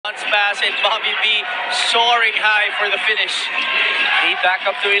pass, and Bobby B soaring high for the finish. Lead back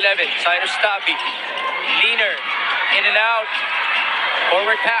up to 11. Side of Stabby. Leaner. In and out.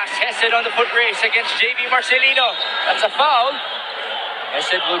 Forward pass. Hesed on the foot race against Jayvee Marcelino. That's a foul.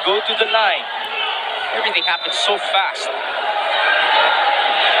 Hesed will go to the line. Everything happens so fast.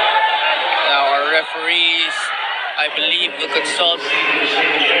 Now our referees, I believe, will consult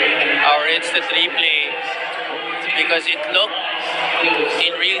our instant replay because it looked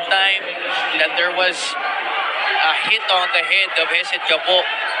in real time that there was a hit on the head of Hesed Gabo.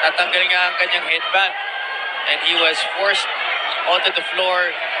 Natanggal nga ang kanyang headband and he was forced onto the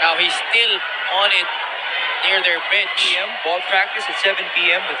floor. Now he's still on it near their bench. Ball practice at 7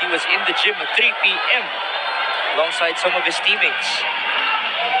 p.m. but he was in the gym at 3 p.m. alongside some of his teammates.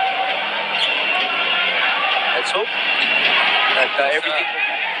 Let's hope that everything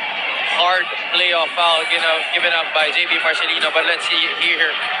hard playoff foul given up by Jayvee Marcelino, but let's see here.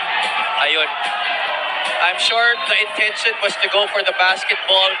 Ayun. I'm sure the intention was to go for the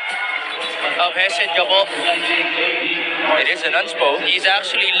basketball of Hesed Gabo. It is an unspo. He's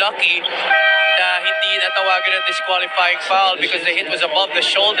actually lucky na hindi natawagan ng disqualifying foul because the hit was above the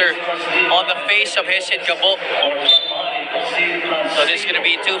shoulder on the face of Hesed Gabo. So this is going to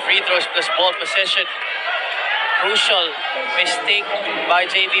be 2 free throws plus ball possession. Crucial mistake by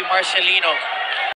Jayvee Marcelino.